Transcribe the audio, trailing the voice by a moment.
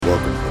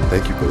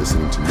Thank you for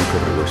listening to New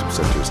Covenant Worship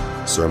Center's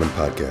Sermon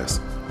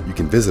Podcast. You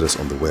can visit us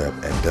on the web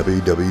at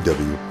www.ncwc.org.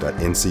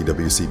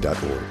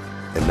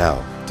 And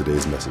now,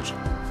 today's message.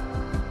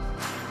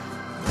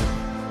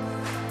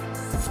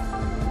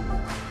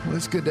 Well,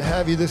 it's good to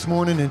have you this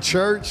morning in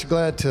church.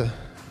 Glad to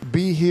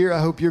be here.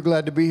 I hope you're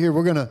glad to be here.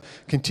 We're going to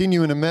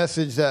continue in a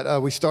message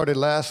that we started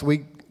last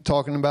week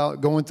talking about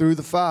going through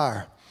the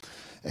fire.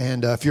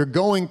 And if you're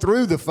going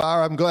through the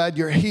fire, I'm glad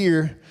you're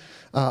here.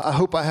 I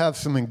hope I have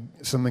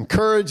some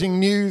encouraging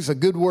news, a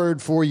good word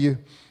for you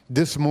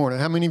this morning.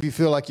 How many of you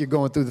feel like you're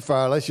going through the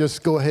fire? Let's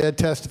just go ahead,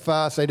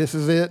 testify, say this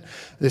is it.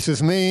 This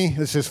is me.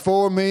 This is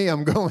for me.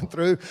 I'm going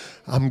through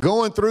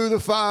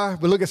the fire.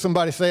 But look at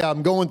somebody, say,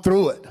 I'm going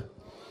through it.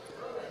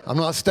 I'm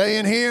not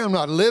staying here. I'm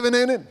not living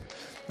in it.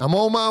 I'm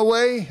on my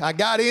way. I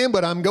got in,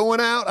 but I'm going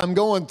out. I'm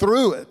going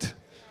through it.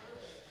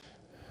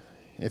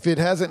 If it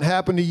hasn't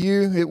happened to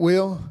you, it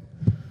will.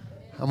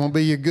 I'm going to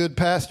be your good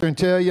pastor and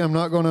tell you I'm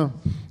not going to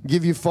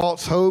give you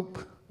false hope.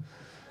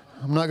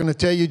 I'm not going to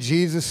tell you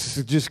Jesus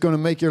is just going to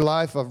make your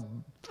life a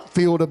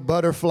field of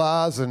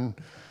butterflies and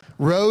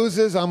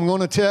roses. I'm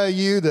going to tell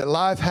you that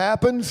life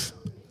happens,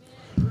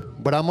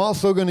 but I'm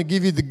also going to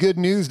give you the good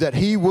news that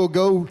He will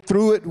go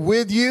through it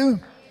with you.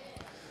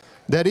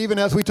 That even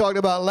as we talked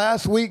about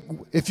last week,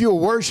 if you'll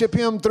worship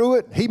Him through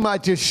it, He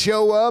might just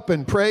show up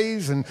and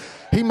praise, and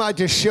He might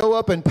just show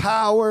up in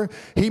power.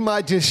 He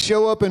might just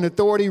show up in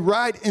authority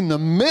right in the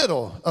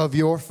middle of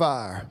your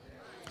fire.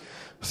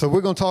 So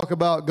we're going to talk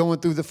about going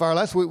through the fire.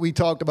 Last week we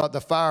talked about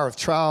the fire of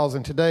trials,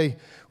 and today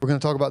we're going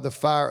to talk about the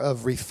fire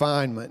of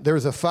refinement.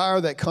 There's a fire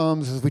that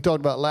comes, as we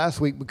talked about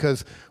last week,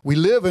 because we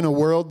live in a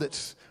world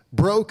that's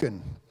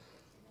broken.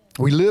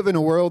 We live in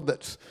a world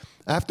that's,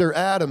 after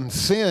Adam's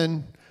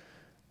sin,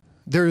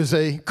 there is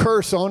a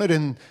curse on it,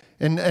 and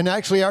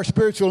actually our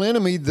spiritual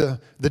enemy, the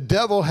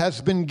devil, has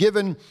been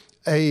given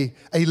a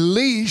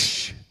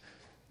leash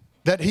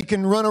that he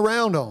can run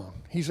around on.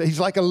 He's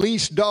like a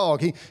leash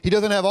dog. He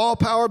doesn't have all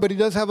power, but he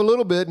does have a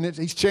little bit, and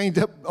he's chained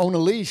up on a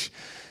leash.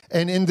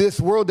 And in this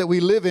world that we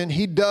live in,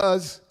 he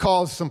does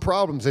cause some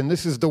problems, and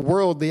this is the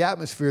world, the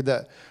atmosphere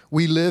that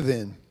we live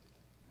in.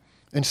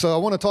 And so I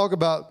want to talk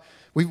about,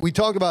 we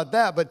talked about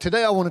that, but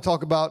today I want to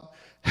talk about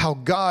how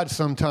God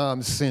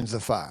sometimes sends a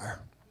fire.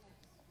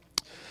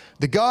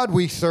 The God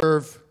we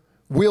serve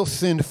will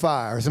send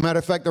fire. As a matter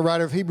of fact, the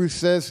writer of Hebrews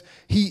says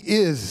He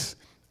is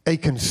a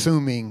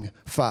consuming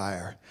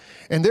fire.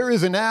 And there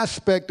is an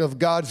aspect of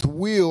God's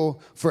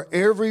will for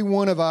every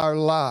one of our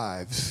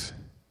lives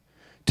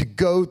to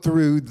go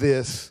through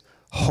this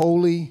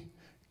holy,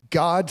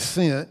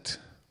 God-sent,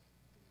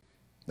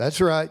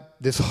 that's right,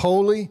 this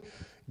holy,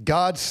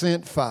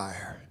 God-sent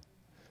fire,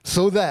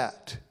 so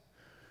that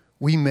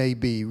we may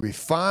be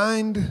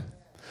refined,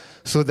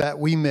 so that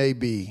we may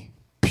be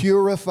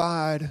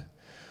purified,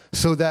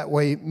 so that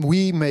way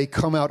we may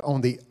come out on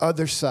the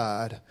other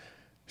side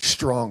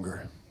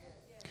stronger.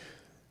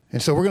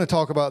 And so we're going to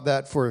talk about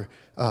that for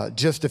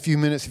just a few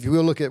minutes. If you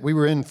will, we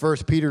were in 1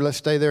 Peter. Let's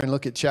stay there and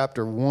look at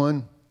chapter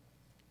 1.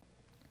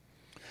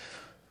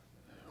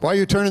 While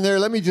you're turning there,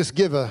 let me just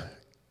give a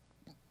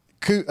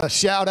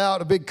shout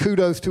out, a big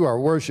kudos to our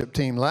worship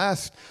team.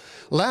 First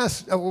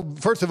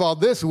of all,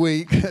 this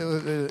week.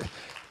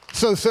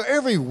 So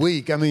every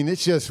week, I mean,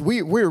 it's just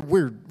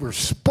we're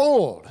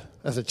spoiled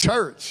as a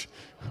church.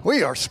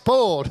 We are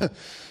spoiled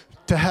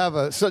to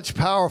have such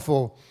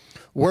powerful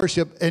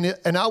worship, and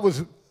I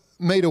was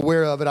made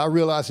aware of it. I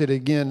realized it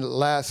again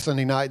last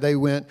Sunday night.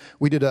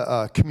 We did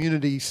a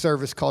community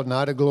service called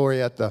Night of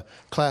Glory at the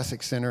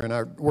Classic Center, and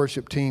our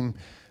worship team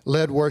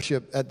led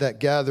worship at that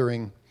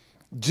gathering.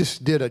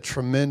 Just did a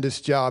tremendous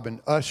job in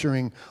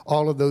ushering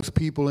all of those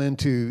people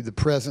into the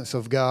presence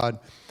of God.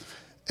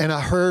 And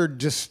I heard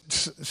just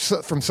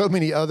from so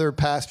many other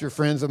pastor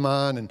friends of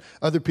mine and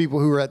other people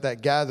who were at that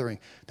gathering,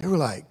 they were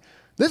like,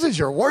 "This is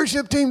your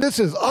worship team? This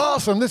is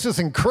awesome. This is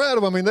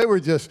incredible." I mean, they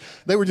were just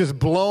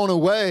blown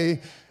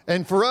away.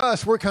 And for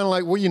us, we're kind of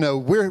like, well, you know,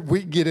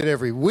 we get it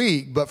every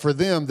week. But for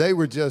them, they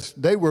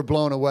were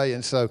blown away.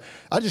 And so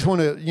I just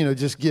want to,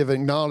 just give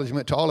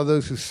acknowledgement to all of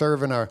those who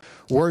serve in our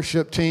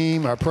worship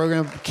team, our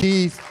program.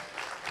 Keith,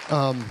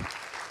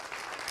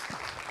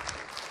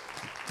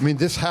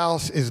 this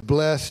house is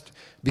blessed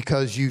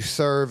because you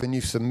serve and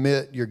you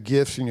submit your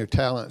gifts and your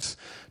talents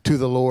to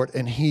the Lord,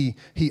 and He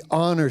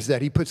honors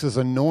that. He puts His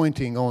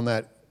anointing on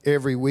that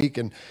every week,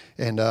 and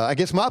I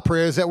guess my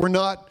prayer is that we're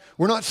not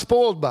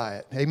spoiled by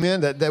it,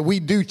 amen, that we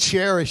do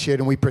cherish it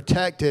and we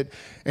protect it,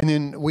 and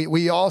then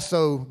we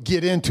also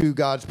get into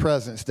God's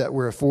presence that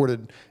we're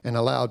afforded and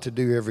allowed to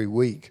do every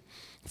week.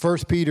 1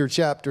 Peter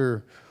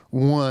chapter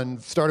 1,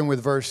 starting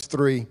with verse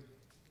 3.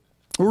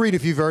 We'll read a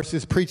few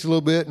verses, preach a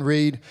little bit, and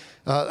read.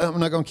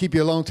 I'm not going to keep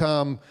you a long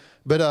time,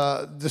 but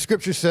the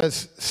scripture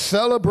says,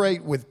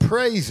 "Celebrate with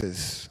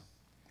praises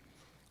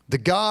the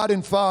God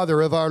and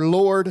Father of our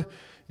Lord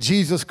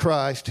Jesus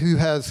Christ, who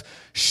has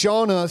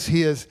shown us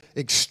His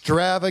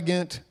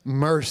extravagant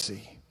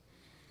mercy."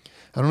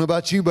 I don't know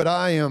about you, but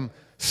I am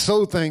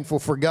so thankful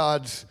for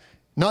God's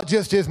Not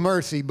just his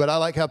mercy, but I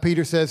like how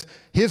Peter says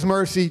his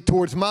mercy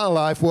towards my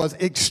life was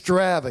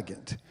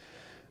extravagant.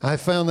 I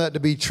found that to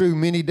be true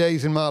many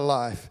days in my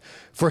life.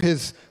 For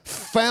his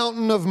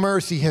fountain of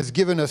mercy has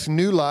given us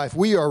new life.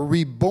 We are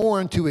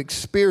reborn to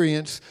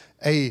experience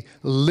a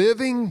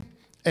living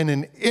and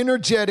an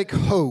energetic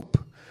hope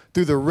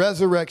through the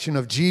resurrection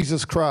of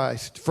Jesus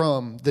Christ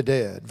from the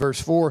dead.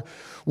 Verse 4,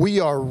 we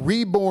are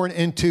reborn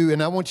into,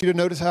 and I want you to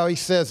notice how he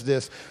says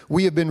this,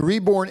 we have been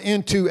reborn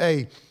into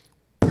a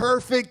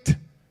perfect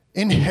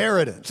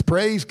inheritance.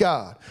 Praise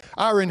God.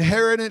 Our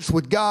inheritance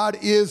with God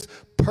is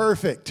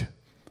perfect.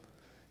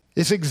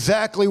 It's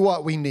exactly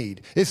what we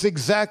need. It's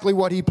exactly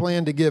what he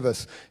planned to give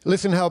us.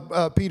 Listen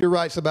how Peter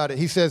writes about it.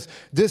 He says,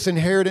 this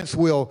inheritance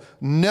will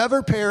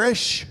never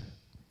perish.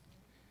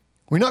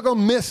 We're not going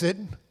to miss it.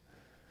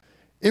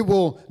 It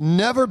will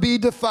never be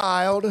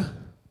defiled.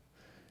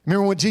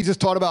 Remember when Jesus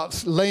taught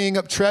about laying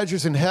up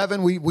treasures in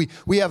heaven?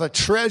 We have a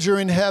treasure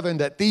in heaven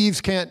that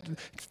thieves can't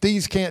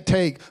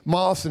take,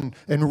 moths and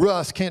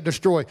rust can't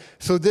destroy.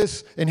 So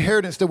this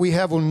inheritance that we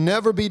have will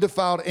never be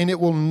defiled, and it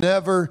will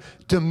never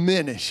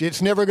diminish.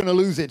 It's never going to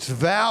lose its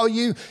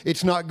value.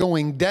 It's not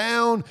going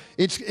down.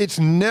 It's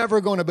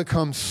never going to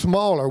become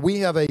smaller. We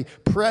have a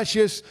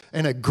precious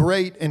and a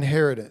great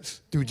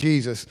inheritance through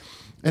Jesus.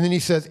 And then he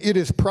says, it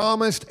is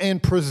promised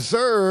and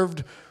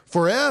preserved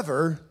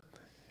forever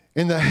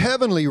in the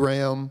heavenly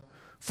realm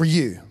for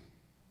you.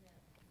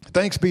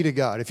 Thanks be to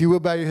God. If you will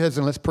bow your heads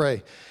and let's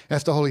pray.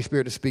 Ask the Holy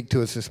Spirit to speak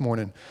to us this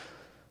morning.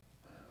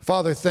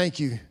 Father, thank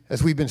you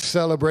as we've been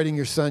celebrating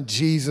your son,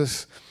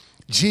 Jesus.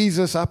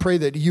 Jesus, I pray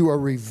that you are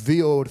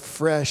revealed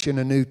fresh and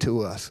anew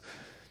to us.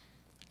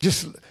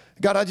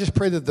 God, I just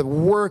pray that the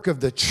work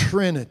of the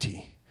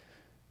Trinity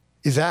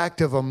is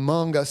active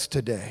among us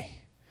today.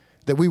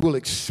 That we will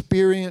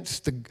experience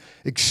the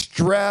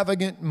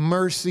extravagant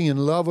mercy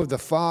and love of the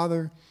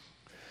Father.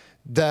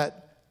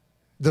 That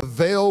the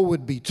veil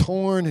would be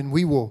torn and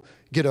we will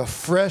get a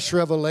fresh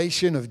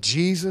revelation of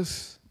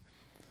Jesus.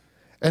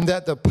 And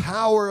that the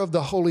power of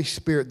the Holy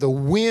Spirit, the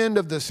wind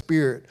of the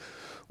Spirit,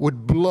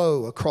 would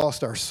blow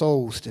across our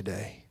souls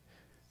today.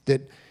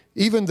 That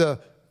even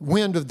the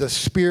wind of the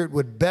Spirit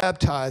would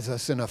baptize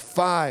us in a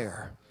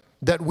fire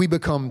that we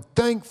become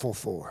thankful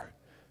for.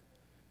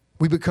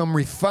 We become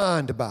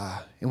refined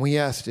by. And we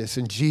ask this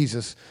in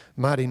Jesus'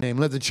 mighty name.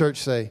 Let the church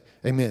say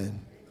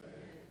amen.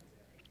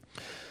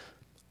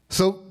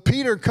 So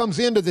Peter comes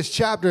into this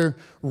chapter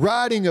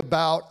writing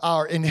about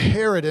our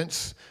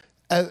inheritance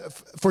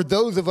for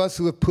those of us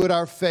who have put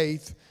our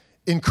faith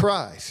in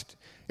Christ.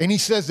 And he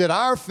says that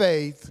our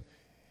faith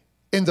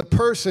in the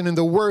person and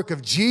the work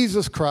of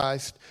Jesus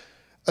Christ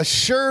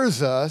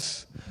assures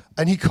us,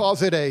 and he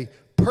calls it a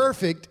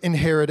perfect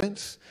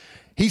inheritance.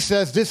 He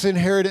says this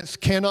inheritance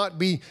cannot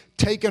be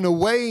taken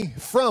away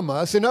from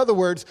us. In other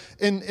words,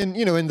 in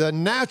the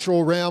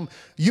natural realm,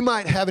 you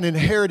might have an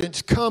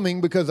inheritance coming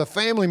because a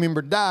family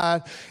member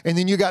died, and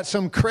then you got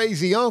some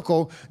crazy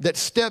uncle that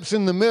steps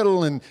in the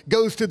middle and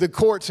goes to the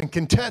courts and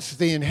contests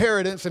the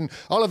inheritance, and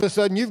all of a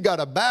sudden you've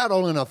got a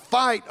battle and a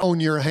fight on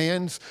your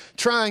hands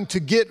trying to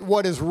get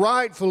what is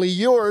rightfully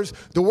yours.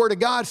 The Word of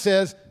God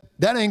says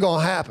that ain't going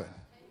to happen.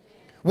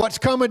 What's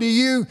coming to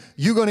you,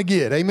 you're going to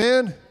get.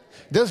 Amen?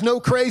 There's no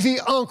crazy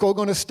uncle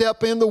going to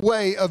step in the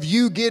way of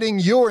you getting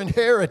your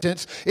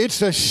inheritance.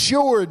 It's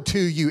assured to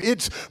you.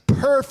 It's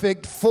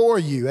perfect for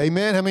you.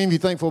 Amen? How many of you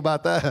thankful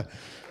about that?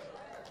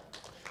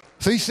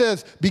 So he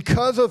says,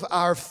 because of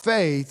our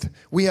faith,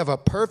 we have a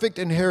perfect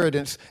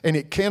inheritance, and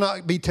it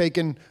cannot be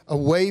taken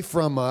away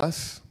from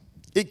us.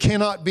 It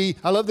cannot be,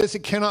 I love this,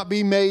 it cannot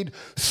be made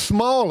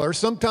smaller.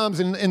 Sometimes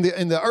in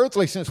the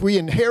earthly sense, we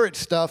inherit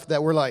stuff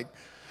that we're like,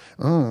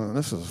 oh,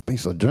 this is a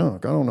piece of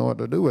junk. I don't know what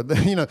to do with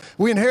that.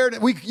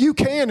 You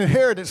can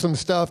inherit some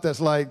stuff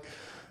that's like,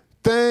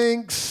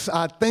 thanks,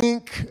 I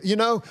think,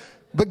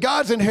 But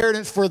God's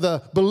inheritance for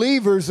the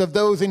believers of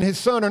those in his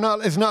son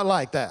is not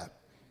like that.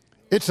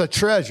 It's a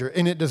treasure,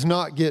 and it does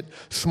not get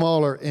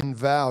smaller in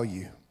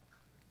value.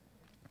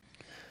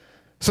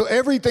 So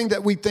everything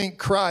that we think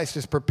Christ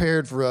has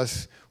prepared for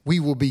us, we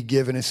will be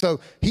given. And so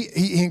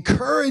he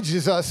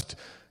encourages us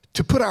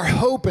to put our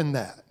hope in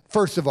that,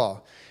 first of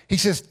all. He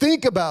says,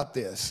 think about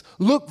this.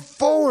 Look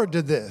forward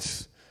to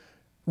this.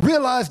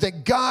 Realize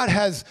that God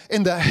has,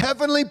 in the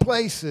heavenly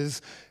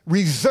places,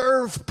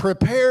 reserved,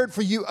 prepared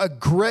for you a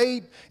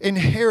great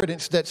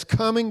inheritance that's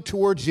coming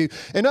towards you.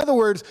 In other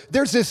words,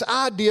 there's this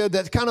idea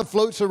that kind of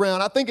floats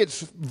around. I think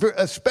it's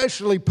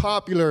especially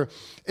popular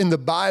in the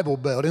Bible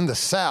Belt, in the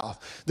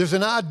South. There's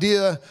an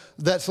idea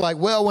that's like,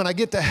 well, when I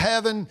get to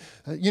heaven,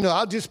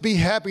 I'll just be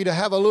happy to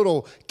have a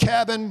little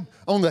cabin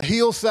on the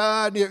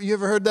hillside. You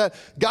ever heard that?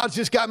 God's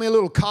just got me a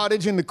little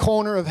cottage in the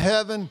corner of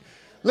heaven.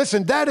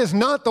 Listen, that is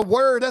not the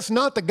word. That's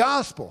not the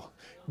gospel.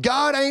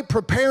 God ain't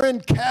preparing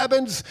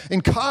cabins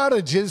and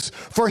cottages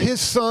for his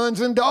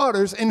sons and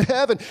daughters in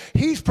heaven.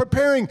 He's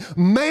preparing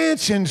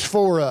mansions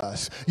for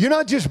us. You're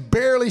not just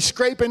barely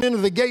scraping into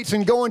the gates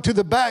and going to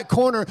the back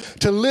corner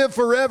to live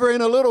forever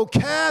in a little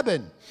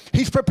cabin.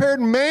 He's prepared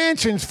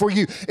mansions for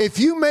you. If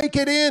you make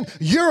it in,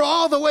 you're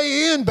all the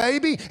way in,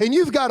 baby. And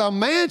you've got a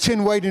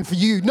mansion waiting for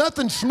you.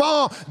 Nothing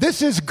small.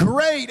 This is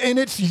great, and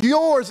it's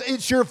yours.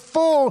 It's your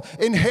full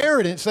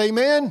inheritance.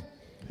 Amen?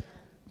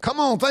 Come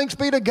on, thanks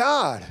be to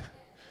God.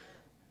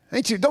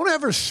 Ain't you? Don't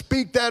ever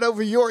speak that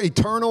over your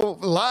eternal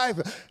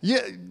life.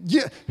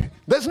 He's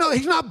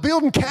not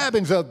building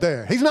cabins up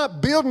there. He's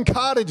not building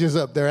cottages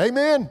up there.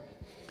 Amen?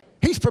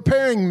 He's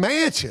preparing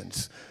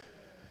mansions.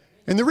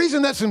 And the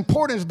reason that's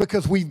important is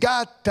because we've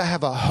got to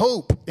have a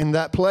hope in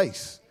that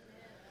place.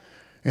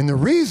 And the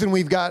reason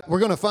we're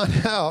going to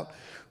find out,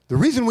 the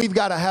reason we've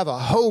got to have a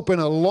hope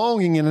and a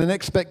longing and an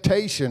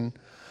expectation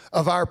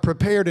of our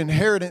prepared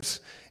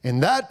inheritance in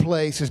that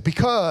place is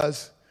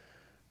because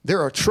there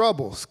are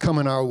troubles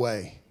coming our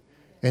way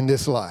in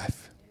this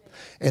life.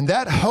 And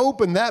that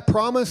hope and that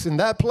promise in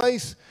that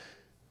place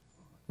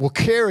will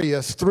carry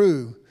us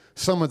through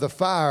some of the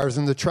fires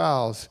and the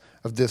trials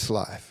of this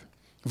life.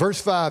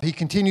 Verse 5, he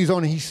continues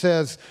on and he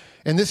says,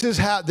 and this is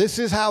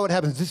how it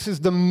happens. This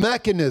is the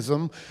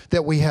mechanism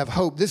that we have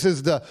hope. This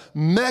is the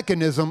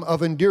mechanism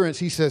of endurance.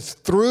 He says,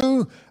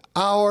 through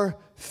our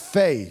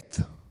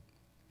faith.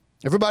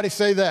 Everybody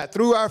say that,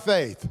 through our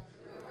faith.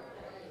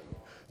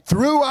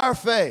 Through our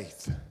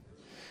faith.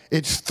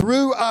 It's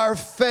through our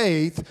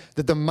faith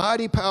that the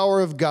mighty power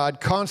of God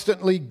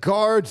constantly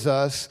guards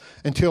us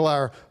until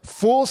our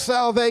full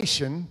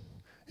salvation,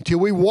 until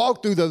we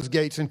walk through those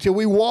gates, until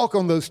we walk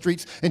on those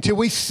streets, until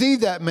we see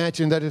that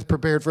mansion that is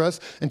prepared for us,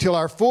 until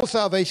our full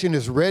salvation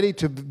is ready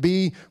to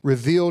be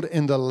revealed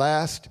in the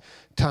last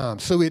time.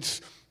 So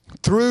it's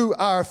through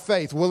our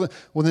faith. Well,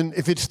 then,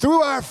 if it's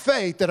through our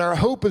faith that our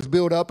hope is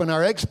built up and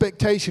our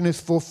expectation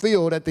is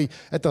fulfilled at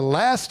the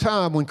last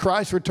time when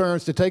Christ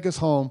returns to take us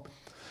home,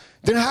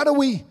 then how do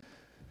we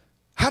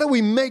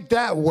make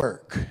that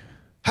work?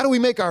 How do we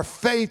make our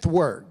faith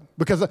work?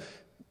 Because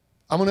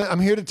I'm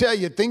here to tell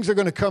you, things are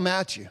going to come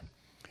at you,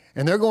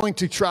 and they're going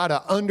to try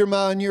to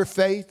undermine your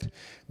faith.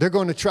 They're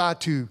going to try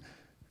to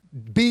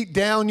beat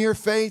down your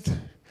faith.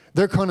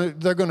 They're going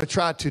to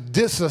try to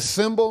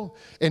disassemble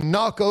and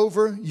knock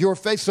over your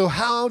faith. So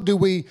how do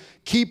we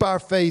keep our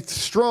faith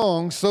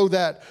strong so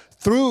that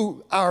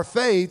through our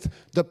faith,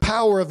 the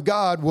power of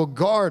God will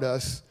guard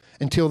us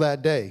until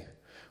that day?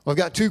 Well, I've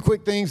got two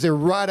quick things. They're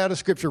right out of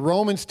Scripture.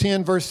 Romans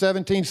 10, verse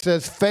 17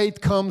 says, faith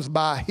comes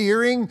by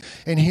hearing,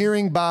 and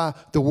hearing by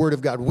the Word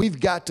of God. We've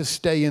got to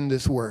stay in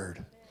this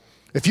Word.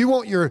 If you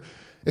want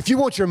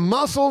your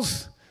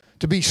muscles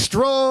to be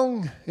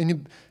strong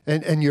and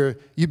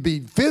you be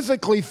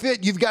physically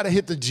fit, you've got to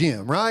hit the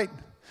gym, right?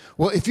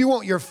 Well, if you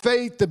want your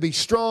faith to be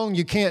strong,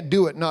 you can't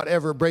do it not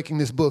ever breaking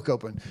this book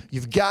open.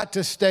 You've got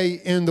to stay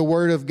in the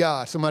Word of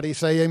God. Somebody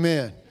say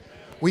amen.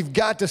 We've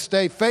got to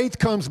stay. Faith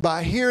comes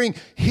by hearing,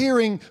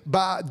 hearing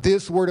by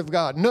this Word of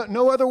God.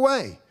 No other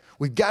way.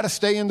 We've got to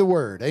stay in the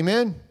Word.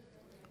 Amen?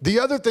 The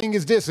other thing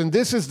is this, and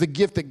this is the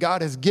gift that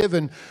God has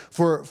given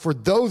for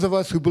those of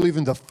us who believe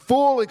in the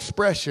full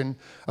expression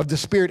of the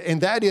Spirit, and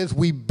that is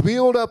we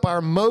build up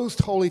our most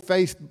holy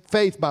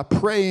faith by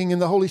praying in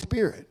the Holy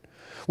Spirit.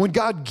 When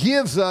God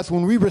gives us,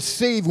 when we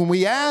receive, when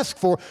we ask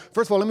for,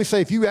 first of all, let me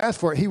say, if you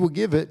ask for it, He will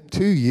give it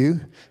to you.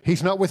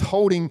 He's not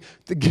withholding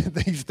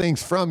these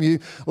things from you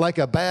like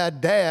a bad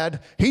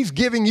dad. He's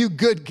giving you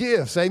good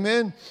gifts,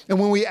 amen? And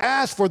when we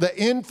ask for the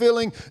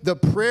infilling, the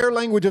prayer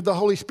language of the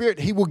Holy Spirit,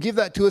 He will give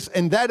that to us.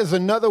 And that is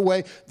another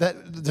way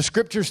that the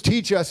Scriptures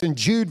teach us in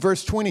Jude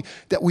verse 20,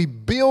 that we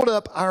build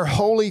up our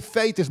holy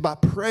faith is by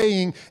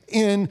praying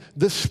in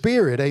the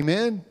Spirit,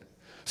 amen?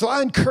 So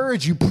I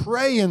encourage you,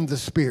 pray in the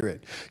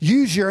Spirit.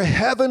 Use your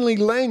heavenly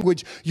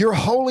language, your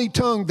holy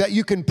tongue, that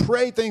you can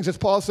pray things, as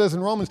Paul says in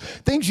Romans,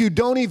 things you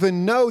don't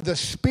even know. The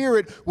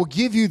Spirit will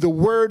give you the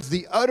words,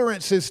 the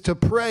utterances to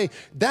pray.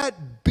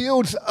 That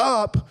builds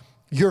up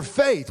your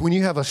faith. When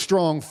you have a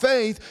strong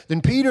faith,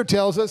 then Peter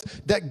tells us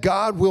that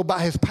God will,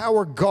 by His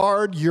power,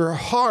 guard your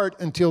heart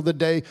until the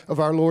day of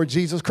our Lord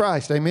Jesus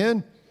Christ.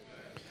 Amen?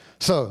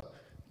 So,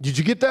 did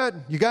you get that?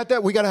 You got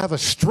that? We got to have a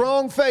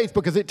strong faith,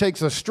 because it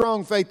takes a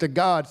strong faith to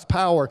God's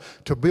power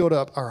to build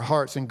up our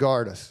hearts and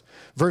guard us.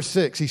 Verse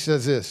 6, he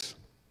says this.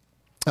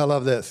 I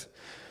love this.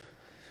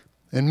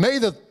 And may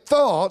the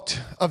thought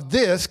of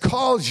this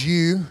cause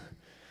you,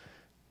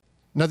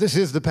 now this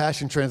is the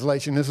Passion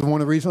Translation. This is one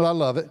of the reasons I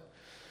love it.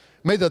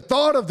 May the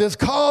thought of this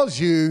cause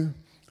you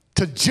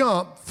to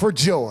jump for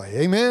joy.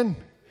 Amen?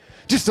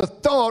 Just the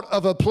thought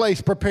of a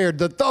place prepared,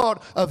 the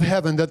thought of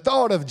heaven, the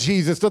thought of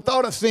Jesus, the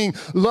thought of seeing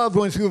loved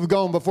ones who have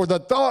gone before, the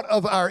thought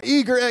of our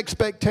eager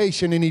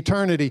expectation in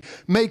eternity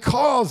may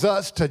cause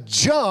us to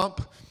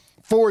jump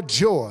for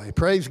joy.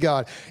 Praise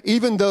God.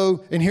 Even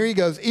though, and here he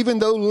goes, even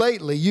though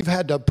lately you've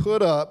had to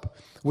put up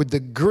with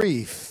the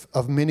grief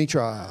of many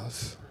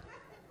trials.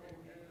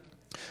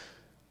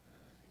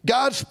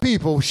 God's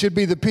people should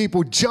be the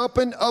people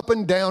jumping up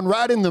and down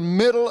right in the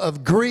middle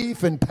of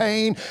grief and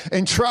pain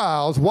and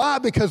trials. Why?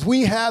 Because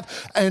we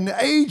have an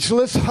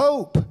ageless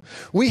hope.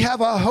 We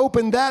have a hope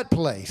in that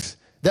place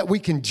that we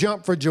can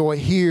jump for joy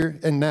here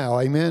and now.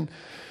 Amen.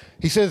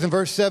 He says in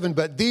verse 7,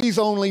 but these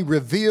only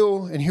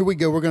reveal, and here we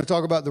go, we're going to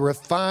talk about the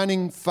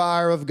refining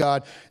fire of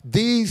God.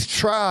 These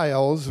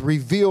trials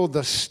reveal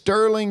the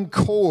sterling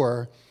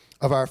core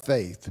of our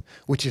faith,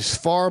 which is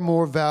far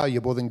more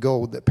valuable than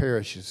gold that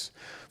perishes.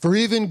 For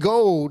even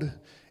gold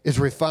is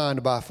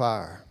refined by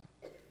fire.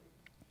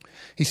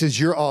 He says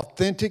your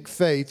authentic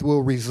faith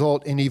will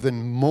result in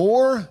even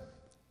more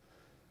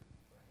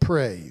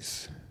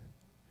praise,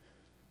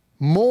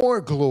 more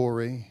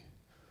glory,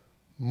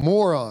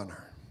 more honor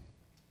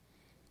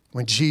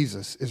when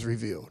Jesus is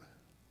revealed.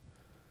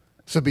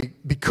 So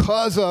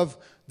because of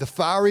the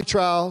fiery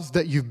trials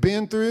that you've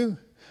been through,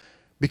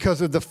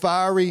 because of the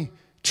fiery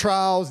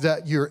trials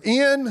that you're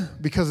in,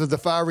 because of the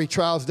fiery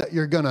trials that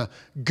you're going to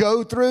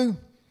go through,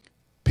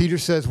 Peter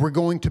says we're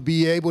going to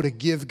be able to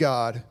give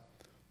God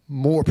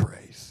more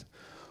praise,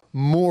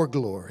 more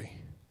glory,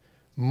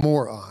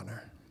 more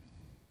honor.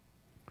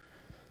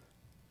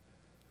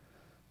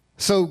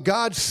 So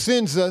God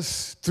sends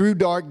us through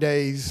dark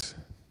days,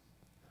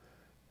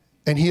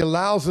 and he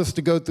allows us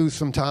to go through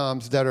some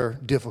times that are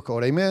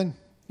difficult. Amen?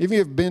 If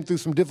you've been through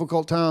some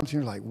difficult times,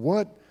 you're like,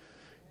 what?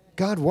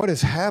 God, what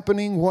is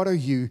happening? What are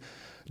you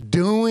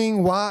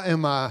doing? Why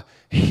am I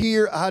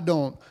here? I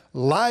don't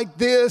like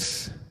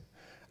this.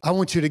 I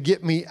want you to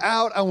get me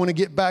out. I want to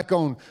get back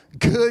on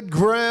good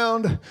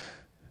ground.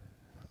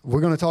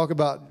 We're going to talk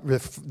about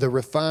the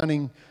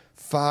refining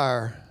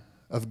fire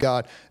of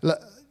God.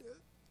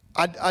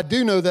 I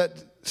do know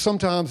that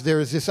sometimes there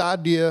is this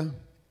idea,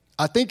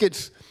 I think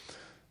it's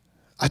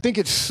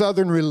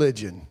Southern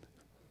religion.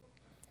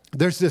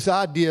 There's this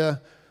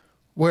idea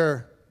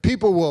where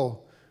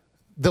people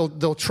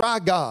they'll try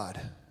God.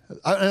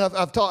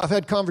 I've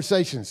had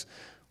conversations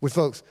with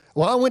folks.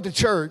 Well, I went to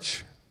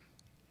church,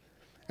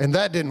 and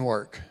that didn't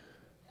work.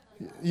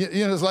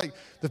 You know, it's like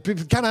the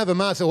people kind of have a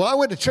mindset. Well, I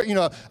went to church. You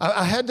know,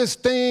 I had this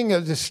thing,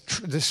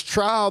 this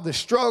trial, this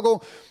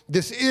struggle,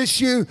 this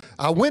issue.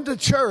 I went to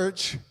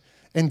church,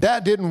 and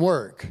that didn't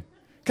work.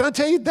 Can I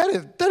tell you,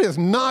 that is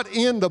not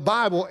in the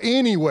Bible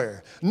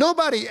anywhere.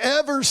 Nobody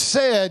ever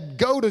said,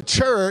 go to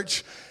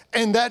church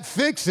and that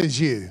fixes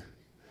you.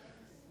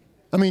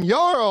 I mean,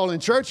 y'all are all in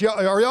church.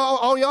 Are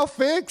y'all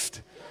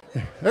fixed?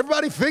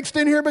 Everybody fixed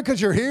in here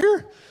because you're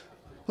here?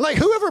 Like,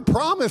 whoever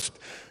promised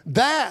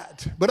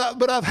that?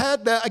 But I've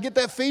had that. I get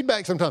that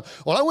feedback sometimes.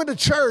 Well, I went to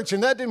church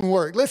and that didn't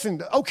work.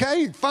 Listen,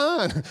 okay,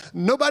 fine.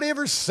 Nobody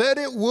ever said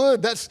it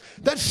would. That's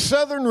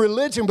Southern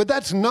religion, but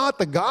that's not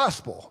the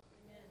gospel.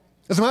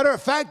 As a matter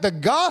of fact, the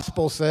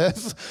gospel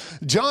says,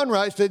 John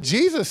writes that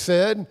Jesus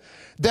said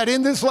that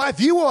in this life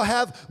you will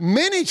have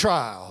many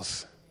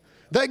trials.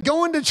 That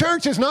going to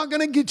church is not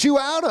going to get you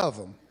out of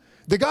them.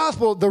 The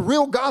gospel, the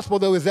real gospel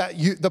though, is that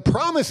the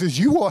promise is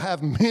you will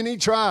have many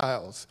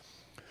trials.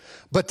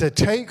 But to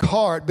take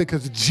heart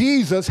because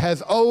Jesus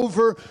has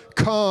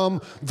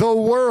overcome the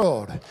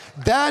world.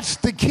 That's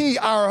the key.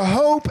 Our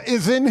hope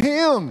is in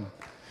him.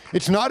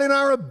 It's not in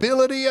our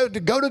ability to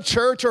go to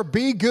church or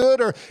be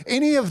good or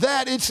any of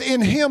that. It's in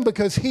him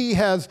because he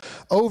has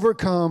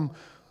overcome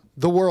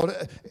the world.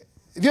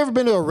 Have you ever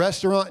been to a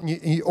restaurant and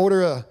you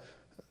order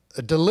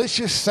a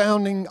delicious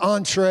sounding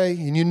entree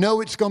and you know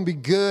it's going to be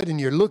good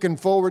and you're looking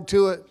forward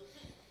to it,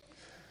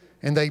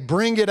 and they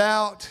bring it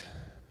out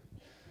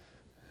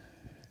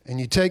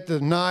and you take the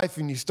knife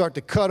and you start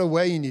to cut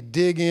away and you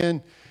dig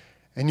in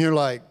and you're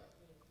like,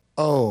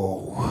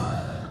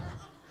 oh,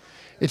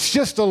 it's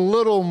just a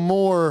little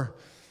more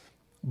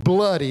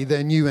bloody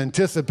than you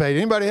anticipated.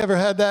 Anybody ever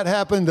had that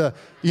happen?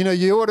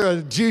 You order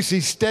a juicy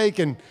steak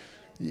and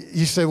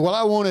you say, well,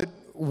 I want it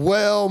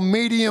well,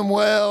 medium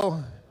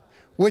well,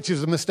 which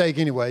is a mistake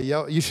anyway.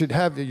 You should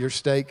have your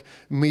steak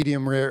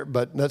medium rare,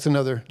 but that's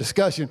another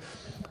discussion.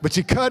 But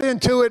you cut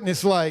into it and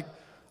it's like,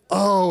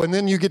 oh, and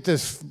then you get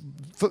this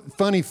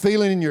funny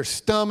feeling in your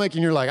stomach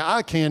and you're like,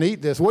 I can't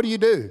eat this. What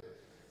do?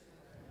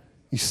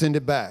 You send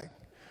it back.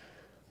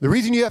 The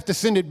reason you have to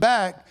send it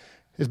back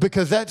is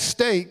because that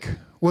steak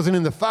wasn't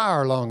in the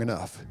fire long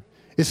enough.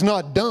 It's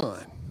not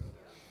done.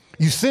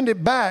 You send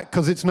it back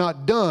because it's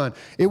not done.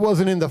 It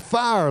wasn't in the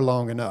fire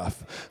long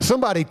enough.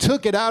 Somebody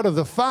took it out of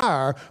the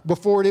fire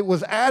before it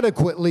was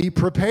adequately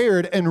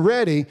prepared and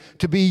ready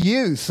to be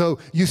used. So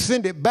you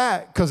send it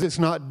back because it's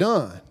not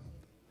done.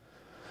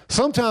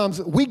 Sometimes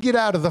we get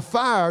out of the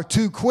fire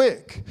too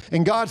quick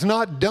and God's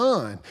not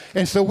done.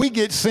 And so we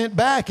get sent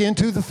back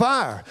into the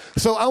fire.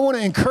 So I want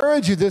to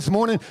encourage you this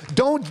morning,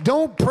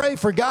 don't pray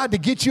for God to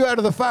get you out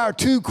of the fire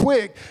too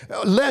quick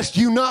lest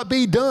you not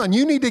be done.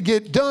 You need to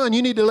get done.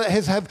 You need to let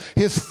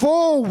his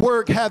full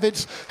work have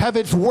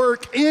its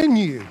work in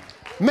you.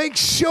 Make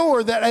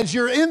sure that as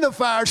you're in the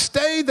fire,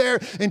 stay there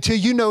until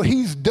you know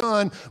he's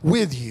done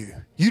with you.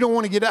 You don't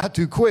want to get out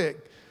too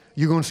quick.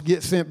 You're going to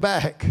get sent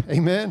back.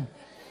 Amen.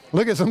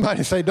 Look at somebody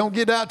and say, don't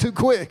get out too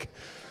quick.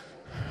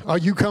 Are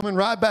you coming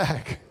right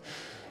back?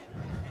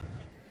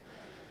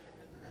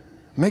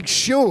 Make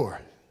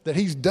sure that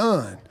he's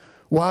done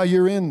while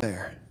you're in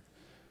there.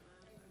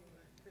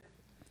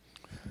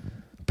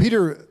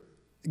 Peter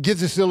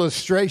gives this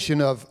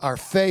illustration of our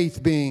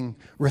faith being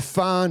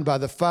refined by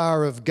the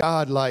fire of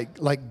God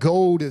like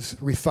gold is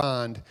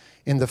refined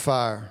in the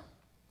fire.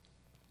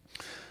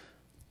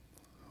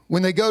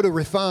 When they go to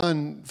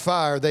refine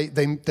fire, they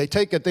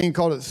take a thing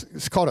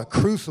it's called a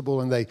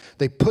crucible, and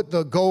they put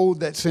the gold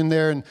that's in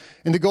there, and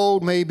the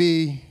gold may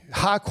be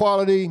high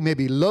quality,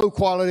 maybe low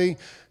quality,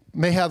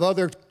 may have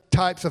other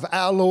types of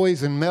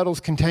alloys and metals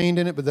contained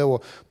in it, but they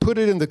will put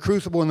it in the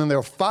crucible, and then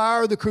they'll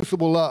fire the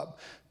crucible up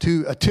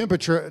to a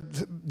temperature.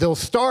 They'll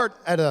start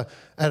at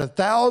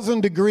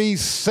 1,000 degrees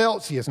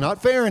Celsius,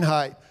 not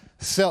Fahrenheit,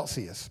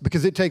 Celsius,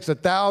 because it takes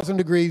 1,000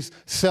 degrees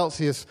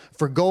Celsius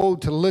for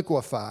gold to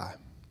liquefy.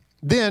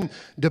 Then,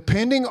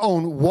 depending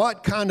on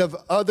what kind of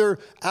other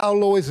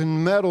alloys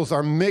and metals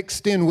are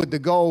mixed in with the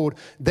gold,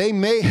 they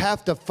may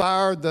have to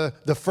fire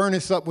the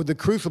furnace up with the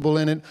crucible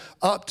in it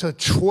up to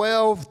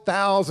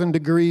 12,000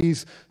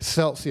 degrees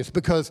Celsius,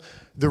 because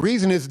the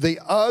reason is the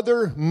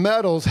other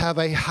metals have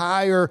a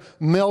higher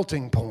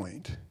melting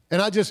point.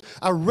 And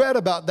I read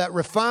about that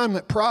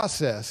refinement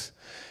process.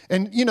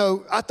 And,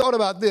 I thought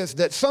about this,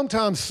 that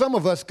sometimes some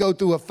of us go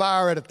through a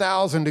fire at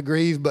 1,000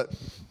 degrees, but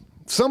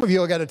some of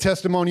you got a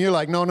testimony. You're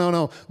like,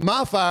 no.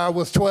 My fire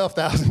was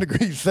 12,000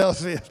 degrees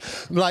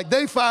Celsius. Like,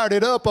 they fired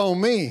it up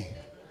on me.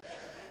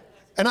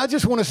 And I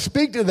just want to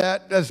speak to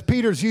that as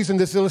Peter's using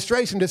this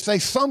illustration to say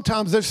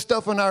sometimes there's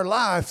stuff in our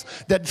lives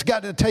that's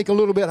got to take a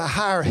little bit of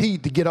higher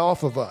heat to get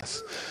off of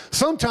us.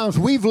 Sometimes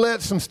we've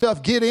let some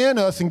stuff get in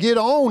us and get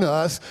on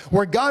us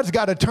where God's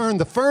got to turn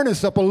the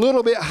furnace up a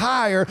little bit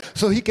higher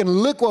so he can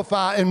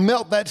liquefy and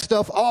melt that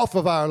stuff off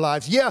of our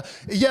lives. Yeah,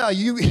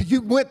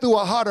 you went through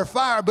a hotter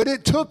fire, but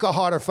it took a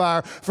hotter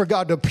fire for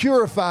God to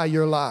purify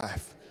your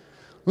life.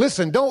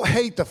 Listen, don't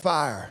hate the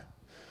fire.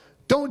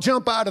 Don't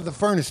jump out of the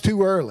furnace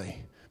too early.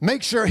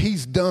 Make sure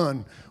he's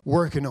done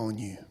working on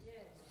you.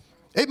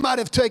 It might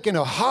have taken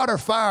a hotter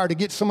fire to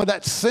get some of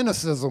that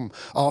cynicism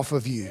off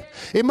of you.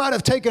 It might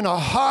have taken a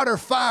hotter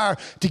fire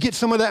to get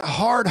some of that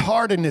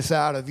hard-heartedness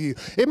out of you.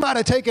 It might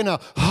have taken a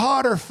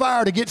hotter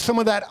fire to get some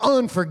of that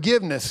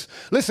unforgiveness.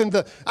 Listen,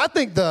 I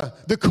think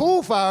the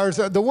cool fires,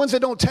 are the ones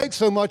that don't take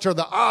so much, are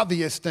the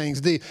obvious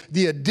things,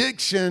 the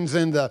addictions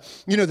and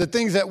the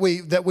things that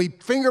we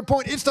finger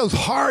point. It's those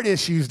hard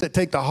issues that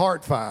take the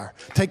hot fire.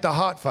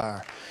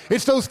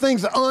 It's those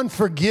things, the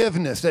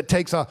unforgiveness, that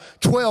takes a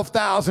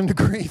 12,000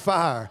 degree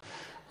fire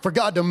for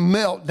God to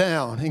melt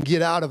down and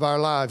get out of our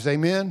lives.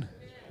 Amen?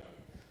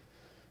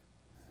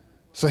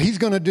 So he's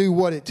going to do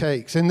what it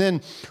takes. And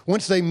then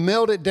once they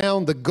melt it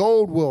down, the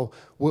gold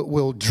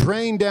will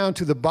drain down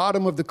to the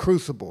bottom of the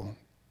crucible.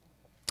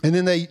 And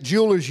then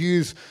jewelers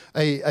use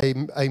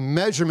a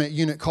measurement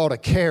unit called a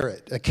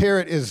carat. A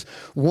carat is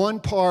 1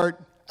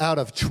 part out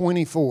of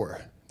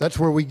 24. That's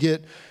where we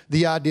get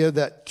the idea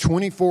that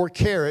 24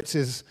 carats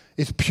is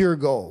pure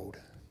gold.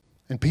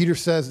 And Peter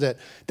says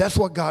that's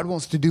what God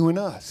wants to do in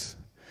us.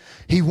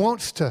 He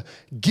wants to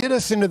get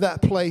us into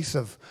that place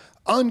of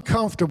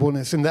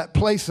uncomfortableness, in that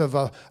place of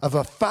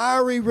a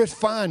fiery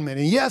refinement.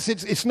 And yes,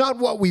 it's not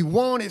what we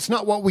want, it's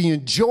not what we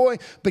enjoy,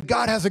 but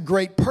God has a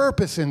great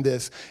purpose in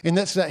this, and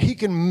that's that he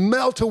can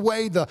melt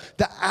away the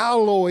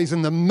alloys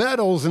and the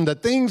metals and the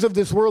things of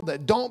this world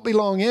that don't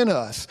belong in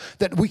us,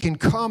 that we can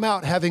come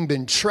out having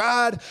been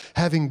tried,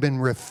 having been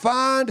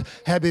refined,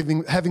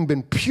 having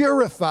been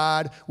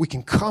purified. We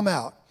can come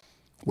out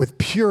with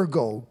pure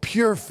gold,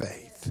 pure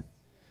faith.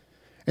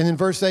 And in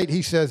verse 8,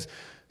 he says,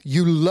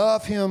 you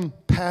love him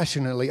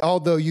passionately,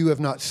 although you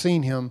have not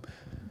seen him,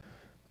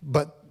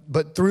 but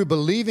through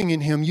believing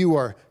in him, you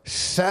are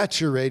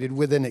saturated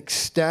with an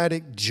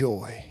ecstatic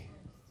joy,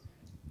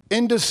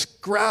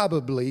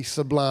 indescribably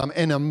sublime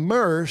and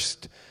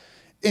immersed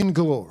in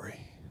glory.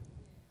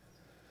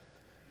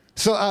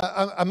 So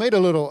I made a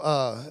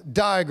little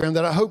diagram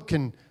that I hope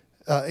can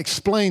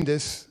explain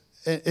this.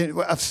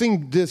 I've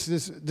seen this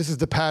is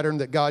the pattern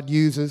that God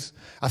uses.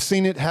 I've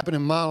seen it happen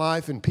in my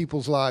life and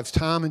people's lives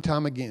time and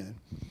time again.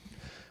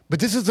 But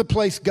this is the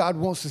place God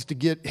wants us to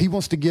get. He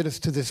wants to get us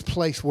to this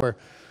place where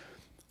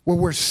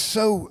we're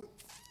so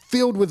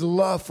filled with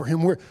love for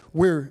him,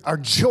 where our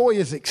joy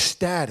is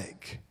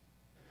ecstatic,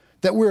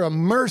 that we're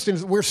immersed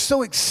in, we're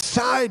so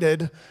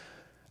excited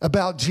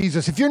about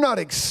Jesus. If you're not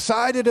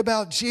excited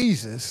about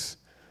Jesus,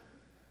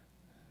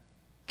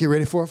 get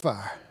ready for a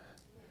fire.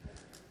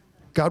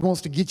 God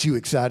wants to get you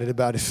excited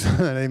about his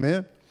son,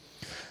 amen?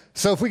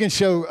 So if we can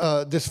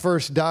show this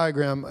first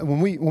diagram,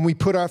 when we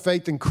put our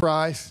faith in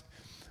Christ,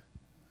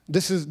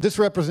 this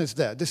represents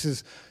that. This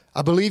is,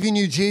 I believe in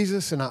you,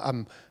 Jesus, and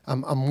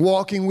I'm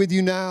walking with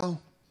you now.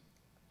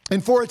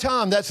 And for a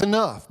time, that's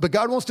enough. But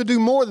God wants to do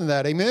more than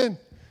that, amen?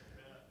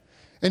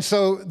 And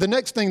so the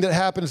next thing that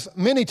happens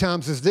many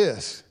times is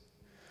this.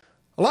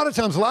 A lot of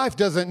times life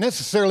doesn't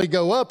necessarily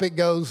go up, it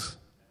goes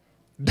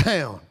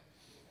down.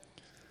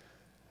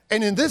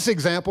 And in this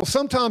example,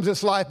 sometimes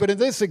it's life, but in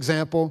this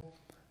example,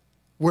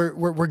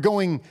 we're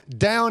going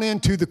down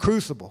into the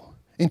crucible,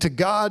 into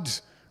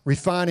God's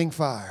refining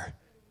fire.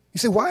 You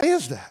say, why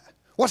is that?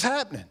 What's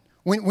happening?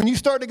 When you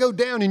start to go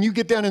down and you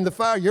get down in the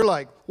fire, you're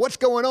like, what's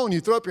going on?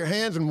 You throw up your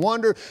hands and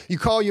wonder. You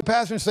call your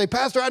pastor and say,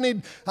 Pastor, I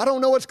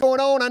don't know what's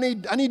going on. I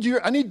need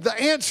the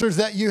answers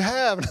that you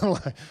have. And I'm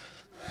like,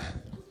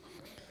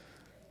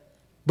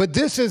 but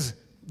this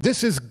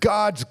is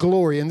God's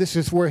glory, and this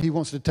is where he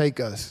wants to take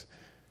us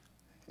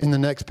in the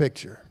next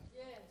picture.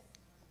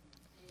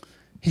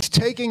 He's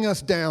taking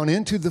us down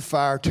into the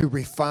fire to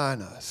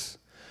refine us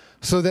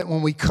so that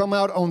when we come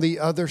out on the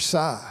other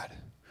side,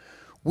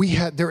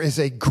 there is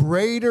a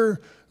greater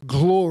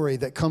glory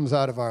that comes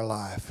out of our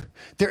life.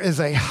 There is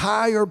a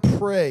higher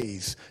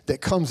praise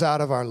that comes out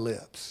of our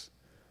lips.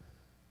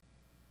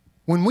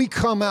 When we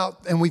come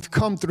out and we've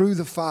come through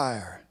the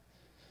fire,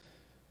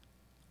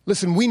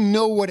 listen, we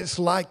know what it's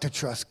like to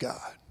trust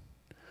God.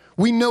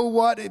 We know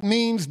what it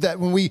means that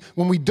when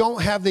we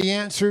don't have the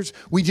answers,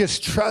 we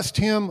just trust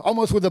him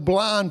almost with a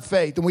blind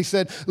faith. And we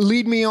said,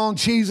 lead me on,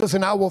 Jesus,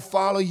 and I will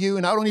follow you,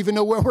 and I don't even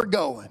know where we're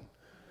going.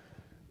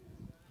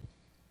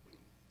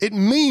 It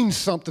means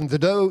something to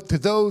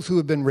those who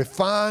have been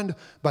refined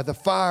by the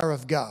fire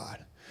of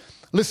God.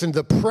 Listen,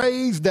 the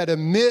praise that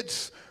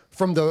emits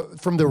from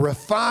the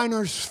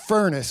refiner's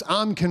furnace,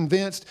 I'm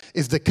convinced,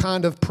 is the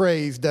kind of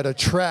praise that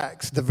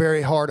attracts the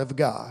very heart of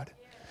God.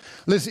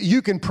 Listen,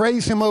 you can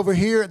praise him over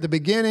here at the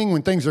beginning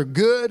when things are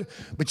good,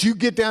 but you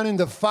get down in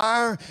the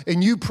fire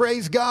and you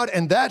praise God,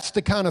 and that's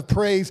the kind of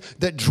praise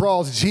that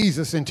draws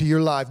Jesus into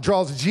your life,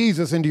 draws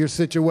Jesus into your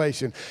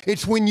situation.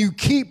 It's when you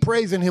keep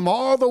praising him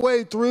all the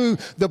way through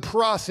the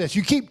process,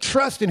 you keep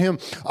trusting him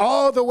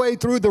all the way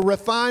through the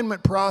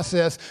refinement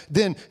process,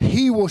 then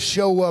he will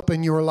show up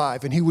in your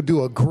life and he will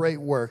do a great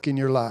work in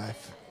your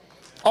life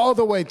all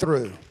the way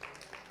through.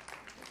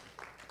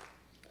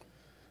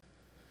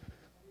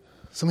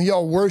 Some of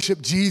y'all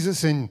worship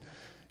Jesus and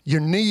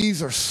your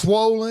knees are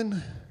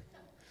swollen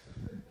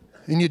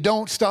and you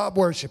don't stop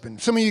worshiping.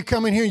 Some of you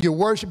come in here and you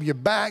worship, your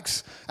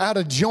back's out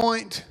of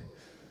joint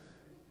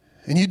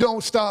and you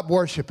don't stop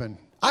worshiping.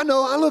 I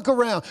know, I look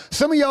around.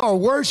 Some of y'all are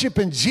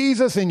worshiping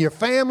Jesus and your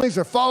families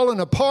are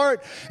falling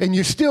apart and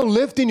you're still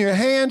lifting your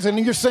hands and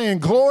you're saying,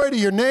 glory to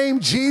your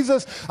name,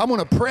 Jesus. I'm going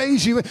to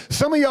praise you.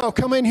 Some of y'all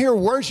come in here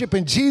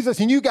worshiping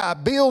Jesus and you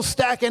got bills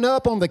stacking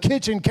up on the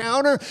kitchen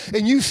counter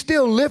and you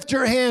still lift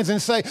your hands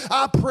and say,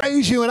 I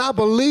praise you and I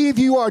believe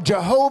you are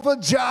Jehovah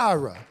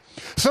Jireh.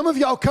 Some of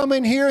y'all come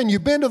in here and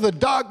you've been to the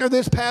doctor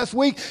this past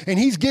week and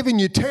he's giving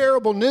you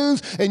terrible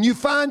news and you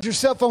find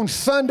yourself on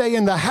Sunday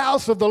in the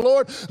house of the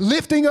Lord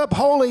lifting up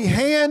holy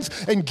hands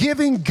and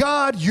giving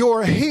God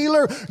your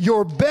healer,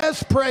 your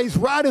best praise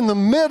right in the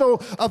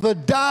middle of a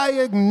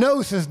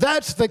diagnosis.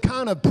 That's the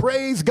kind of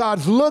praise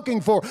God's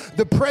looking for,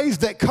 the praise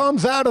that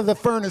comes out of the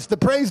furnace, the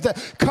praise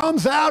that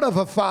comes out of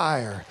a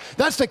fire.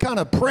 That's the kind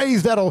of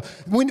praise that'll,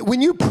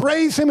 when you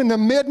praise him in the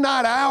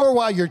midnight hour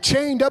while you're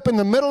chained up in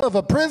the middle of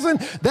a prison,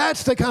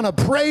 that's the kind of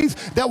praise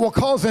that will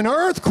cause an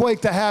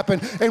earthquake to happen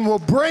and will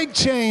break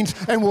chains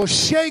and will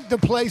shake the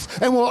place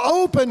and will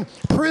open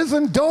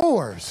prison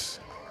doors.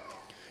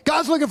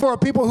 God's looking for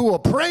people who will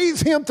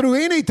praise him through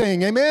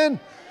anything. Amen?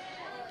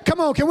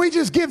 Come on, can we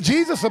just give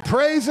Jesus a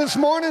praise this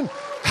morning?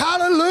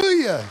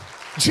 Hallelujah.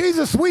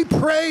 Jesus, we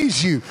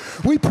praise you.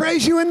 We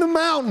praise you in the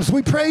mountains.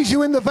 We praise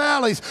you in the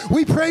valleys.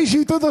 We praise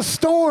you through the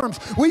storms.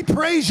 We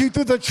praise you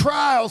through the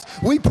trials.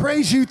 We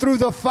praise you through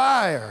the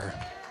fire.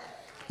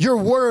 You're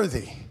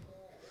worthy.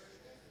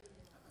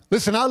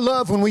 Listen, I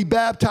love when we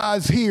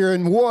baptize here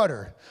in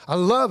water. I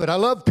love it. I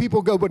love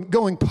people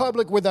going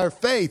public with our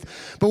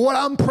faith. But what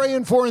I'm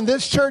praying for in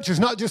this church is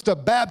not just a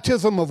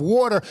baptism of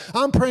water.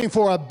 I'm praying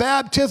for a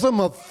baptism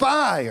of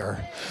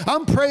fire.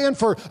 I'm praying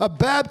for a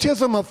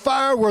baptism of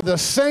fire where the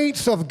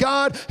saints of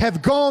God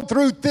have gone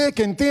through thick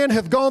and thin,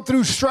 have gone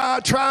through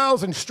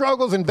trials and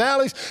struggles and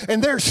valleys,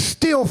 and they're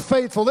still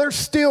faithful. They're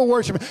still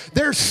worshiping.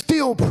 They're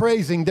still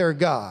praising their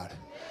God.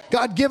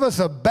 God, give us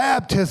a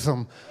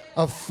baptism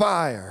of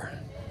fire.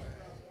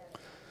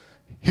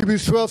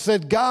 Hebrews 12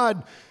 said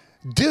God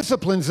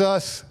disciplines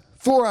us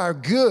for our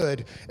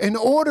good in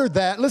order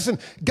that, listen,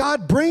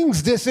 God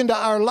brings this into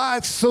our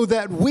life so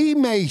that we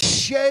may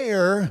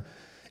share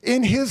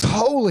in his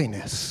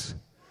holiness.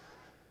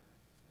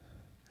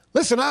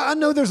 Listen, I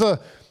know there's a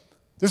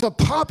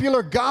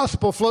popular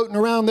gospel floating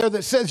around there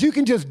that says you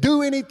can just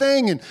do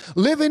anything and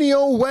live any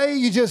old way.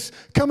 You just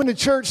come into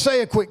church,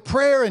 say a quick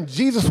prayer, and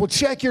Jesus will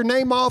check your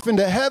name off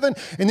into heaven.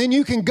 And then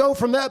you can go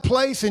from that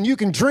place and you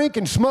can drink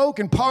and smoke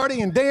and party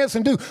and dance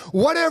and do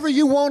whatever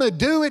you want to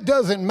do. It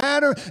doesn't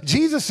matter.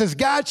 Jesus has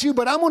got you.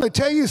 But I'm going to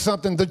tell you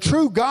something. The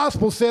true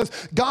gospel says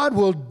God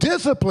will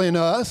discipline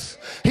us.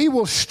 He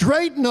will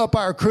straighten up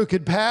our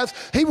crooked paths.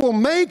 He will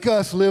make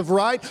us live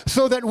right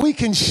so that we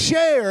can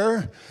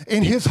share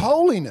in his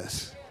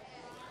holiness.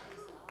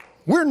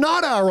 We're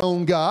not our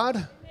own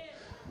God.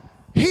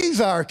 He's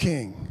our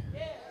King.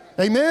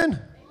 Amen?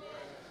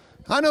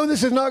 I know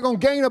this is not going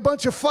to gain a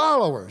bunch of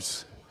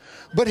followers,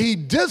 but he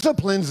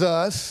disciplines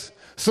us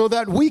so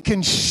that we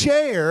can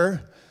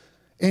share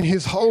in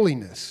his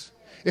holiness.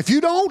 If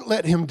you don't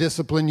let him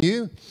discipline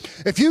you,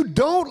 if you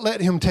don't let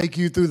him take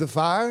you through the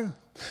fire,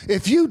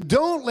 If you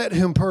don't let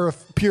him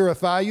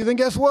purify you, then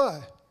guess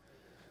what?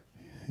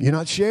 You're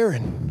not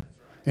sharing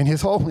in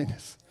his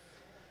holiness.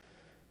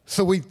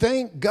 So we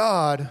thank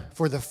God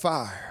for the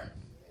fire.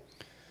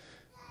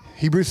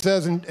 Hebrews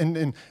says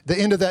in the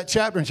end of that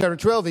chapter, in chapter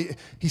 12,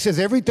 he says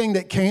everything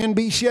that can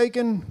be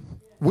shaken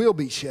will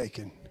be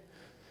shaken.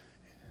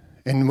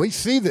 And we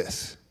see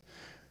this.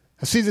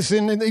 I see this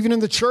even in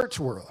the church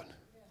world.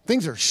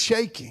 Things are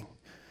shaking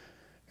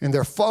and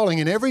they're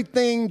falling, and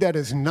everything that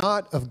is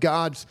not of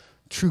God's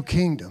true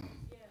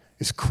kingdom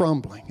is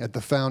crumbling at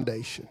the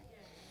foundation.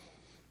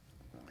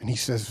 And he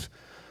says,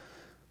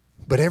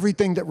 but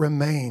everything that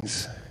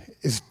remains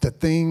is the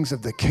things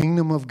of the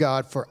kingdom of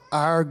God, for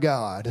our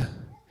God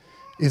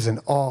is an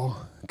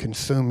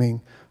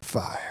all-consuming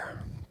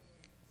fire.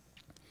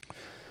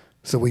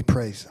 So we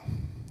praise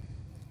him.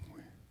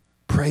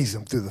 Praise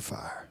him through the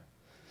fire.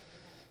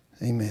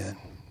 Amen.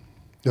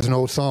 There's an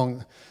old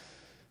song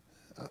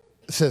that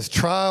says,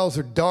 trials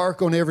are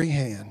dark on every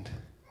hand,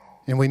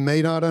 and we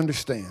may not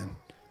understand.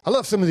 I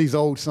love some of these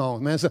old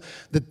songs, man. So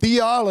the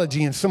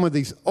theology in some of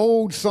these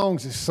old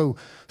songs is so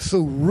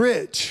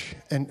rich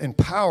and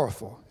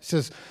powerful. It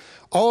says,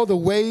 all the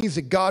ways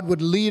that God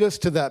would lead us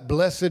to that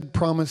blessed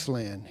promised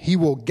land. He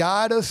will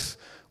guide us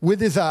with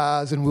his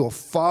eyes, and we'll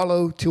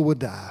follow till we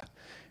die.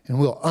 And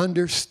we'll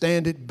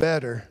understand it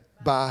better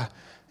by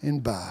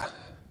and by.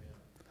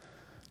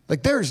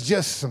 Like there's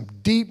just some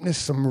deepness,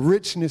 some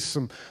richness,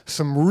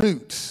 some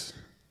roots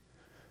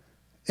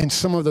in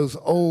some of those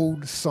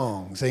old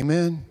songs.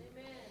 Amen?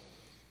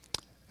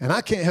 And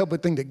I can't help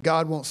but think that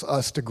God wants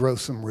us to grow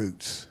some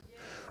roots.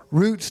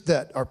 Roots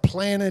that are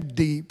planted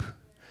deep.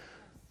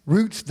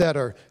 Roots that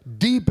are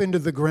deep into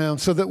the ground,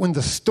 so that when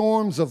the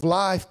storms of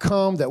life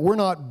come, that we're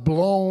not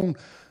blown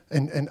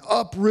and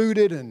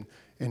uprooted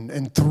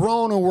and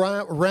thrown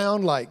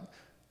around like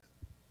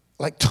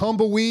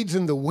tumbleweeds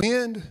in the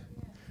wind.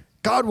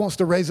 God wants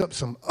to raise up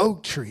some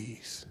oak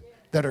trees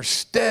that are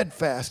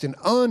steadfast and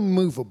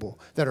unmovable,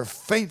 that are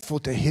faithful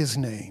to his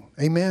name.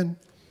 Amen?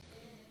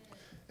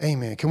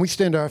 Amen. Can we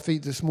stand to our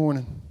feet this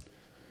morning?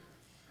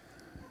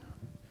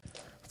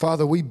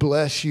 Father, we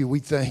bless you. We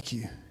thank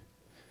you.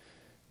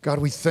 God,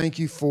 we thank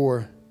you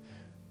for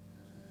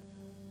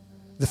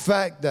the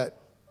fact that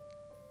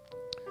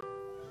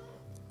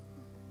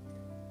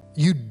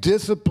you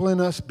discipline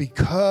us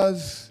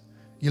because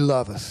you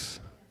love us.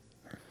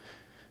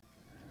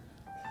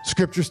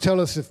 Scriptures tell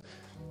us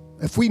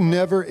if we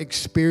never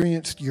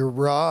experienced your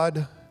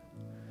rod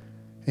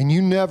and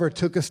you never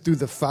took us through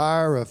the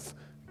fire of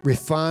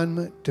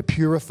refinement to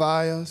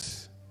purify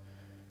us,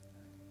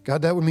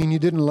 God, that would mean you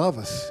didn't love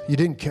us. You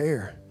didn't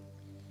care.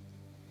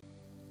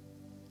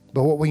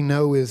 But what we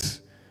know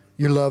is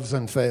your love's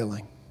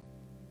unfailing.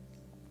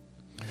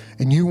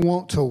 And you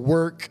want to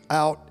work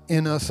out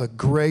in us a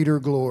greater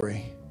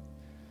glory.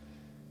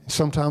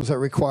 Sometimes that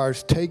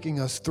requires taking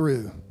us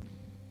through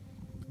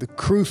the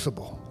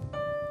crucible,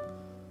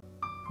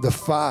 the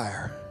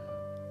fire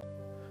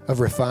of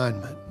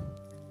refinement.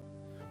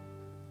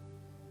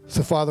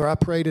 So, Father, I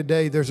pray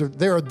today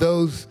there are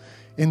those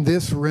in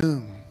this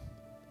room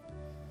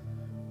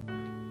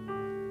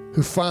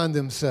who find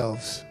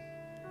themselves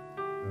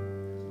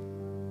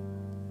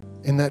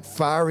in that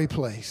fiery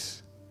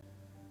place.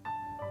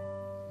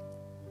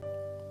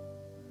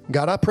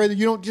 God, I pray that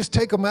you don't just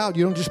take them out.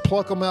 You don't just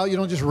pluck them out. You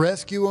don't just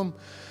rescue them.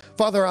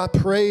 Father, I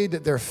pray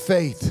that their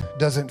faith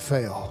doesn't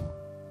fail.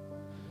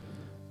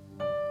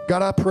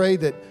 God, I pray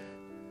that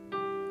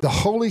the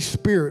Holy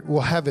Spirit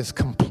will have his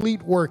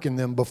complete work in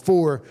them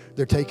before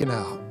they're taken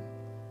out.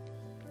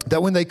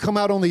 That when they come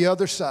out on the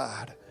other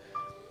side,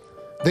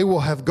 they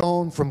will have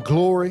gone from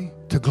glory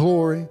to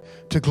glory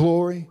to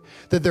glory,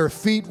 that their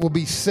feet will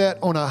be set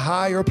on a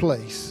higher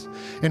place.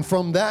 And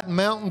from that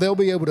mountain, they'll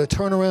be able to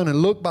turn around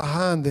and look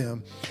behind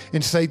them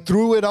and say,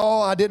 through it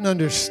all, I didn't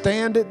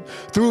understand it.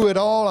 Through it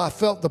all, I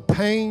felt the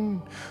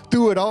pain.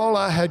 Through it all,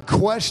 I had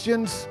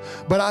questions.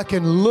 But I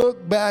can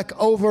look back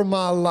over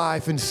my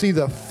life and see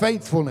the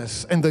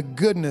faithfulness and the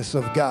goodness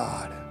of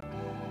God.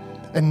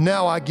 And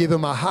now I give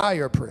him a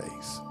higher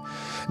praise.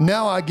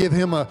 Now I give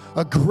him a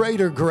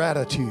greater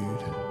gratitude.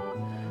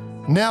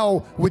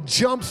 Now, with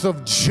jumps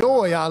of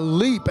joy, I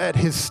leap at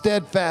his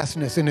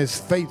steadfastness and his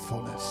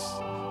faithfulness.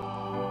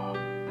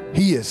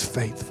 He is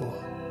faithful.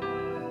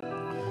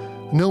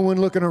 No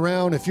one looking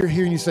around. If you're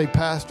here and you say,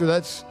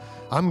 Pastor,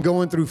 I'm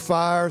going through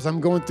fires,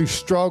 I'm going through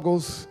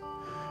struggles,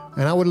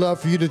 and I would love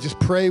for you to just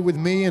pray with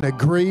me and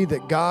agree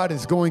that God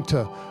is going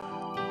to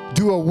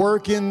do a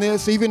work in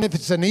this, even if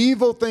it's an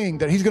evil thing,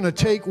 that he's going to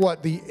take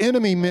what the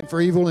enemy meant for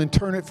evil and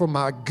turn it for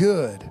my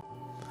good.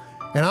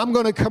 And I'm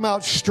going to come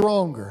out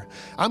stronger.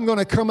 I'm going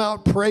to come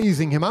out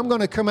praising him. I'm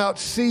going to come out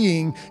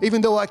seeing,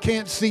 even though I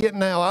can't see it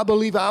now, I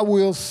believe I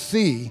will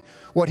see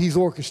what he's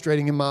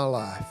orchestrating in my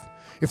life.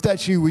 If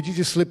that's you, would you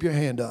just slip your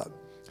hand up?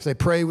 Say,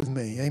 pray with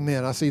me.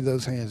 Amen. I see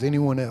those hands.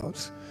 Anyone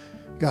else?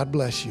 God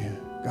bless you.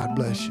 God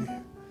bless you.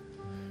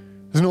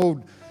 There's an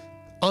old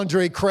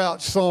Andre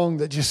Crouch song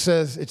that just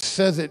says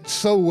it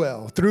so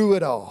well, through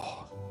it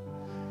all.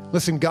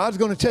 Listen, God's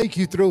going to take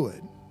you through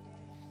it.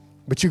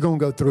 but you're going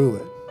to go through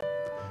it.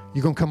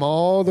 You're going to come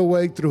all the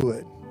way through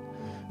it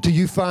till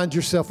you find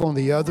yourself on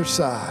the other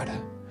side.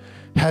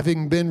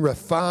 Having been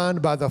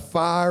refined by the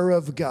fire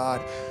of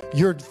God,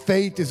 your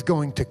faith is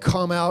going to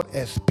come out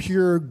as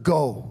pure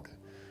gold.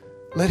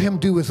 Let him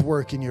do his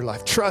work in your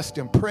life. Trust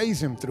him.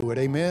 Praise him through it.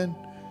 Amen.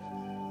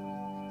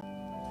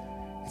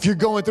 If you're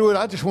going through it,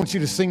 I just want you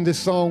to sing this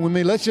song with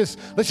me. Let's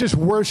just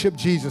worship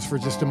Jesus for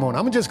just a moment.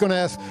 I'm just going to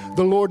ask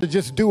the Lord to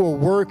just do a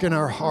work in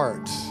our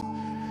hearts,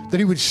 that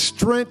he would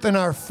strengthen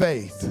our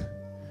faith,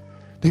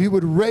 that he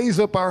would raise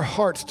up our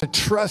hearts to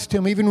trust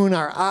him even when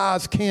our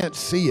eyes can't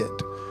see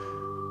it.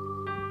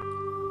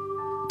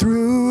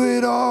 Through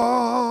it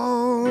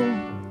all,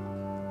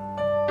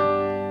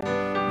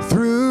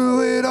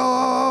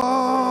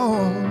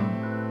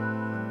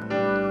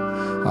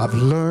 I've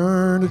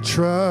learned to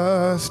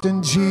trust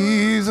in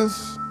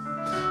Jesus.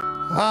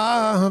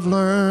 I've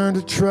learned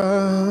to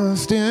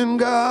trust in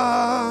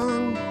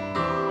God.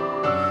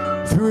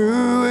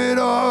 Through it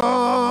all,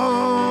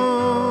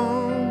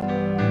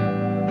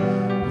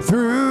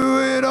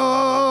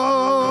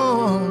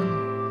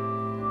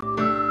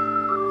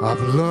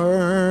 I've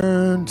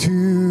learned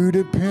to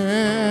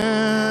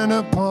depend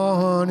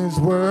upon his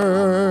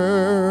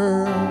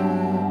word.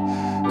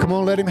 Come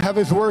on, let him have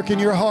his work in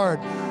your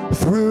heart.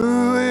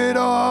 Through it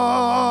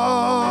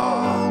all,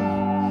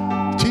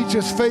 teach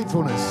us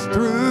faithfulness.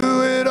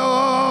 Through it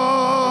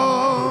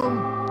all,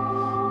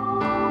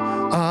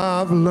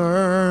 I've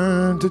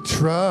learned to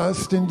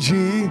trust in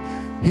Jesus.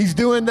 He's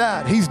doing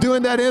that. He's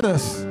doing that in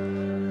us.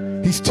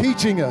 He's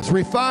teaching us,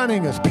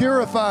 refining us,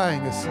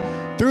 purifying us.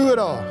 Through it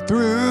all,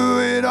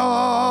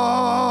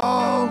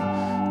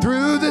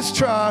 through this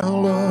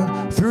trial,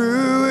 Lord,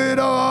 through it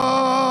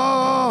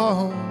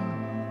all,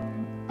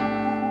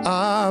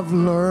 I've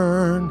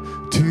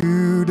learned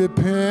to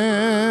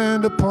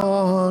depend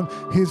upon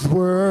his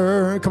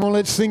word. Come on,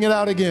 let's sing it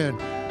out again.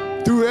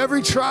 Through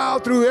every trial,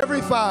 through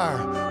every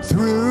fire,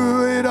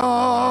 through it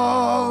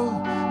all.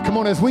 Come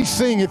on, as we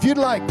sing, if you'd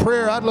like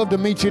prayer, I'd love to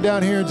meet you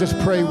down here and just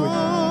pray with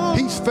you.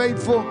 He's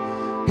faithful.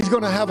 He's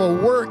going to have a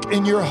work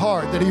in your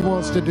heart that he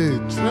wants to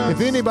do. If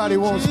anybody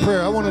wants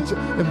prayer, I want to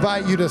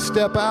invite you to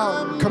step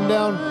out, come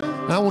down,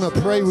 and I want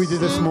to pray with you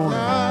this morning.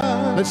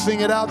 Let's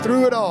sing it out.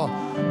 Through it all.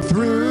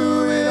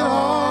 Through it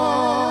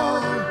all,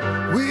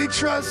 we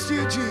trust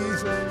you,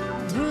 Jesus.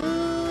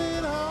 Through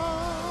it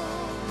all.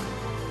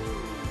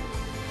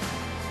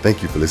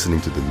 Thank you for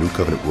listening to the New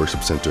Covenant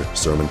Worship Center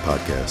Sermon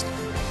Podcast.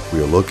 We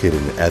are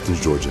located in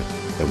Athens, Georgia,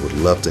 and would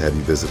love to have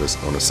you visit us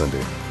on a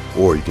Sunday.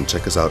 Or you can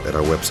check us out at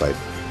our website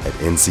at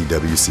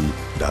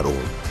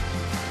ncwc.org.